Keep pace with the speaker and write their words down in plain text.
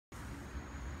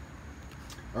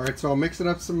Alright, so I'm mixing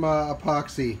up some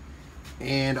epoxy,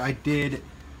 and I did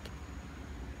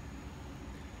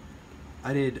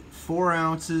 4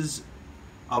 ounces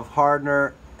of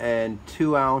hardener and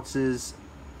 2 ounces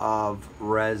of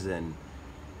resin.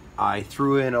 I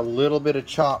threw in a little bit of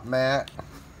chopped mat.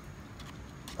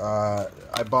 I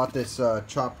bought this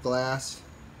chopped glass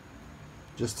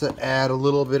just to add a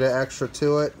little bit of extra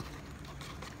to it.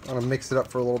 I'm gonna mix it up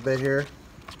for a little bit here.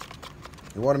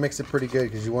 You want to mix it pretty good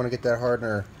because you want to get that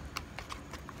hardener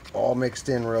all mixed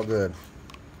in real good.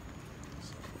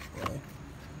 Okay.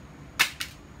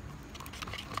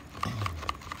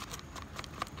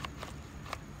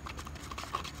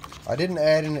 I didn't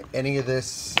add in any of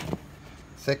this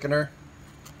thickener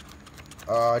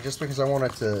just because I want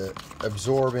it to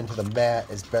absorb into the mat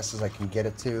as best as I can get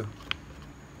it to.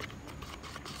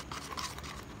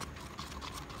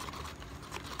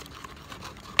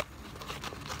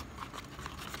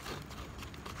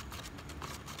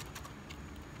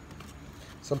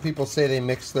 Some people say they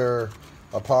mix their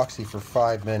epoxy for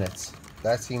 5 minutes.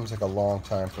 That seems like a long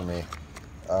time for me.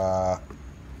 I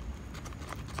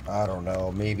don't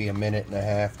know, maybe a minute and a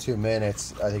half, 2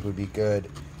 minutes I think would be good.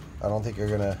 I don't think you're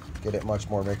gonna get it much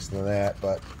more mixed than that,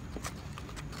 but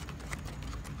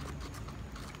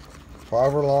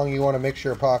however long you want to mix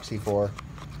your epoxy for.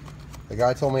 The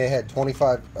guy told me I had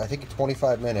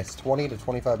 25 minutes, 20 to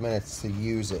 25 minutes to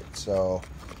use it, so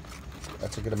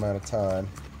that's a good amount of time.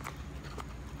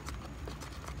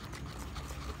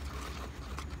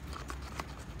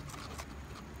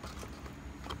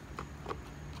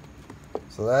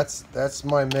 So that's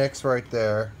my mix right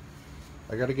there.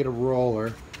 I got to get a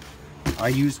roller. I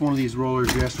used one of these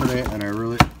rollers yesterday and I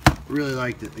really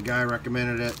liked it. The guy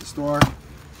recommended it at the store.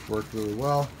 Worked really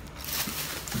well.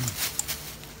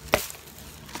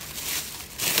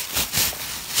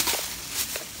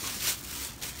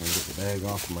 Get the bag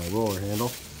off of my roller handle.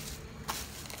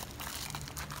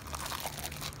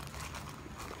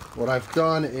 What I've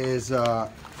done is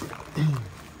I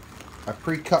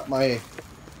pre-cut my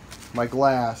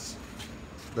glass.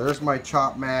 There's my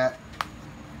chop mat.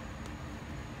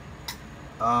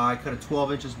 I cut it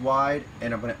 12 inches wide,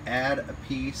 and I'm going to add a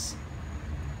piece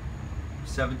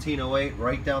 1708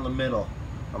 right down the middle.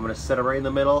 I'm going to set it right in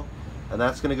the middle, and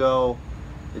that's going to go,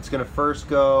 it's going to first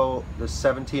go the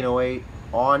 1708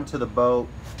 onto the boat.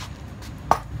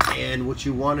 And what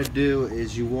you want to do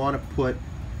is you want to put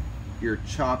your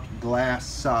chopped glass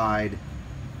side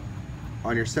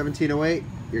on your 1708.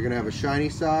 You're going to have a shiny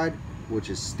side, which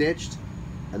is stitched,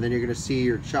 and then you're going to see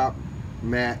your chop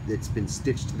mat that's been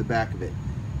stitched to the back of it.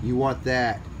 You want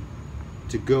that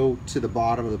to go to the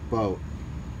bottom of the boat,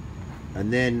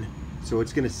 and then so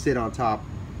it's going to sit on top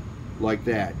like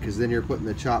that, because then you're putting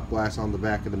the chop glass on the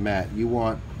back of the mat. You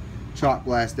want chop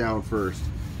glass down first.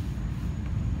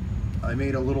 I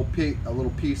made a little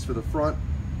piece for the front.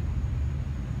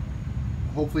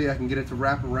 Hopefully I can get it to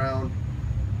wrap around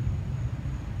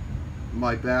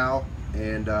my bow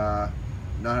and not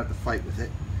have to fight with it.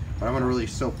 But I'm going to really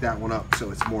soak that one up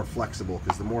so it's more flexible,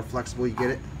 because the more flexible you get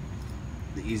it,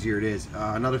 the easier it is.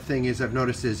 Another thing is I've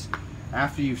noticed is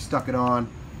after you've stuck it on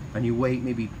and you wait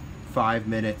maybe 5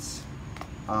 minutes,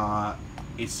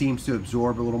 it seems to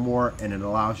absorb a little more and it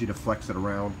allows you to flex it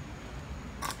around.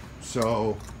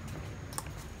 So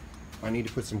I need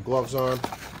to put some gloves on.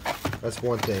 That's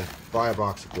one thing. Buy a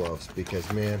box of gloves,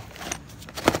 because man,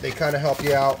 they kind of help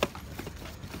you out.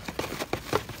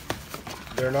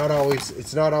 They're not always,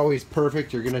 it's not always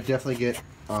perfect. You're gonna definitely get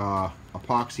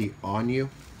epoxy on you,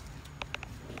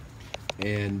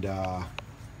 and at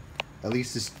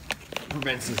least this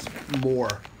prevents this more,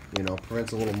 you know,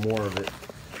 prevents a little more of it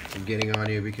from getting on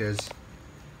you, because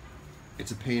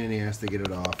it's a pain in the ass to get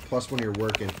it off. Plus, when you're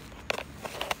working,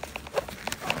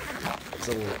 it's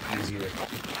a little easier.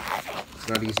 It's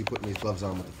not easy putting these gloves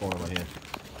on with the phone in my hand.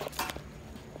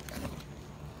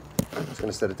 I'm just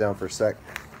gonna set it down for a sec.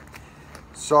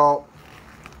 So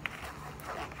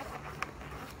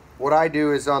what I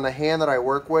do is on the hand that I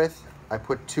work with, I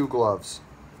put 2 gloves.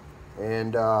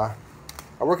 And I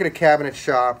work at a cabinet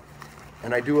shop,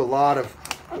 and I do a lot of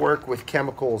work with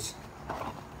chemicals.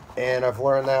 And I've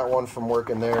learned that one from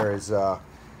working there is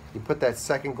you put that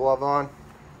second glove on.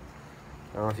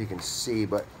 I don't know if you can see,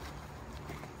 but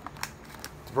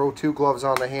throw 2 gloves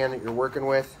on the hand that you're working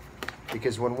with,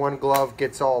 because when one glove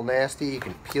gets all nasty, you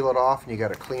can peel it off and you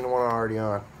got a clean one already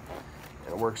on.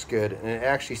 And it works good, and it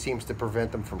actually seems to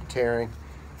prevent them from tearing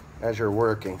as you're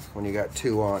working when you got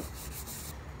 2 on.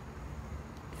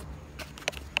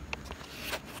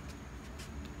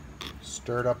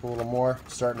 Stir it up a little more.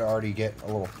 It's starting to already get a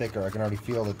little thicker. I can already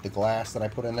feel that the glass that I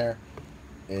put in there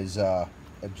is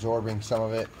absorbing some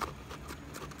of it.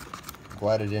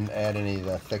 Glad I didn't add any of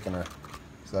the thickener,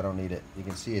 because I don't need it. You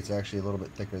can see it's actually a little bit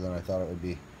thicker than I thought it would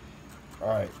be.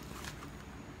 Alright,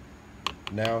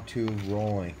 now to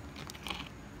rolling.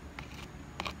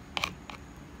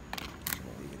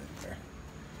 Leave it in there.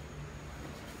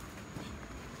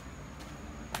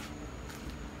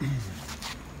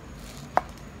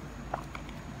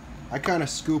 I kind of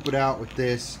scoop it out with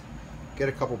this, get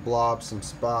a couple blobs, some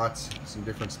spots, some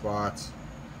different spots,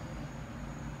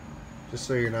 just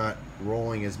so you're not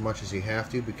rolling as much as you have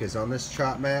to, because on this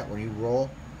chop mat, when you roll,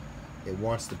 it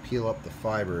wants to peel up the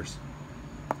fibers.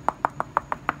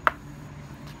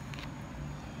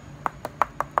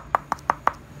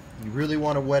 You really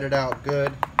want to wet it out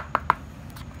good.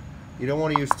 You don't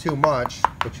want to use too much,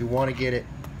 but you want to get it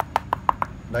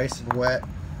nice and wet.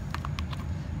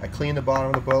 I cleaned the bottom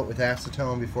of the boat with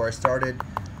acetone before I started.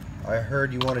 I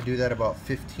heard you want to do that about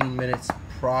 15 minutes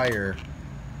prior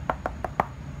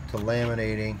to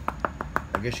laminating.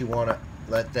 I guess you want to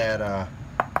let that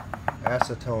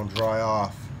acetone dry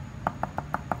off.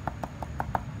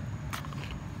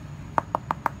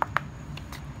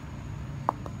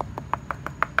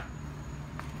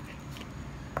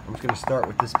 I'm just going to start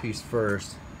with this piece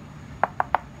first.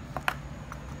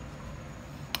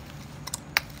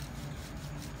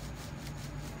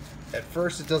 At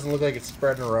first it doesn't look like it's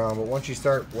spreading around, but once you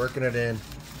start working it in,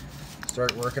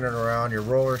 start working it around, your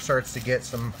roller starts to get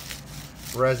some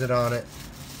resin on it.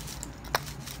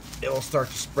 It will start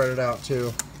to spread it out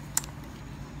too.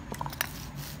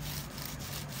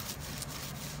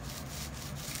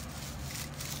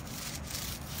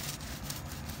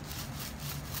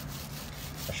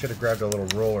 I should have grabbed a little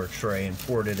roller tray and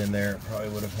poured it in there. It probably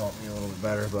would have helped me a little bit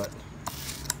better, but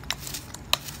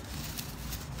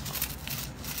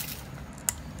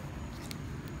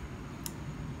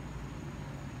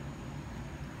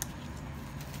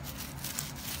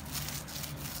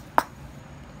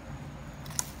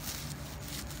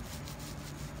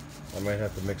I might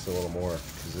have to mix a little more,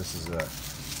 because this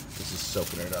is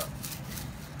soaking it up.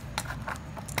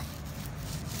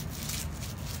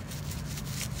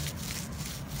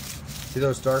 See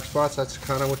those dark spots? That's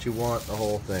kind of what you want the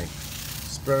whole thing.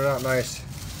 Spread it out nice.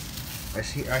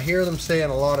 I hear them say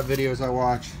in a lot of videos I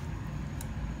watch,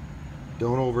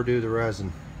 don't overdo the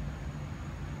resin.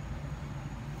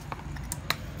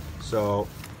 So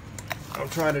I'm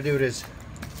trying to do this.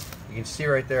 You can see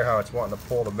right there how it's wanting to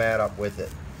pull the mat up with it.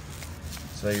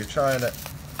 So you're trying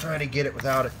to get it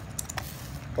without it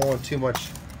pulling too much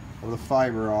of the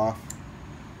fiber off.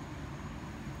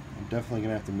 I'm definitely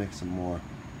gonna have to mix some more.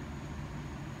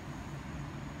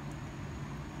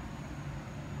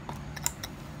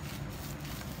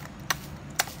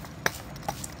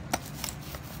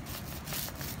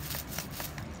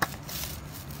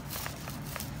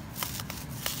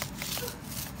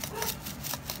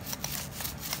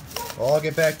 Well, I'll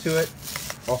get back to it.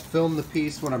 I'll film the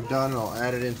piece when I'm done and I'll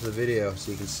add it into the video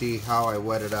so you can see how I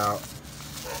wet it out.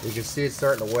 You can see it's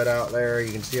starting to wet out there.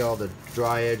 You can see all the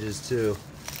dry edges too,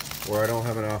 where I don't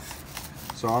have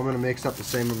enough. So I'm going to mix up the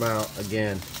same amount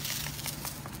again.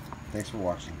 Thanks for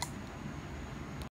watching.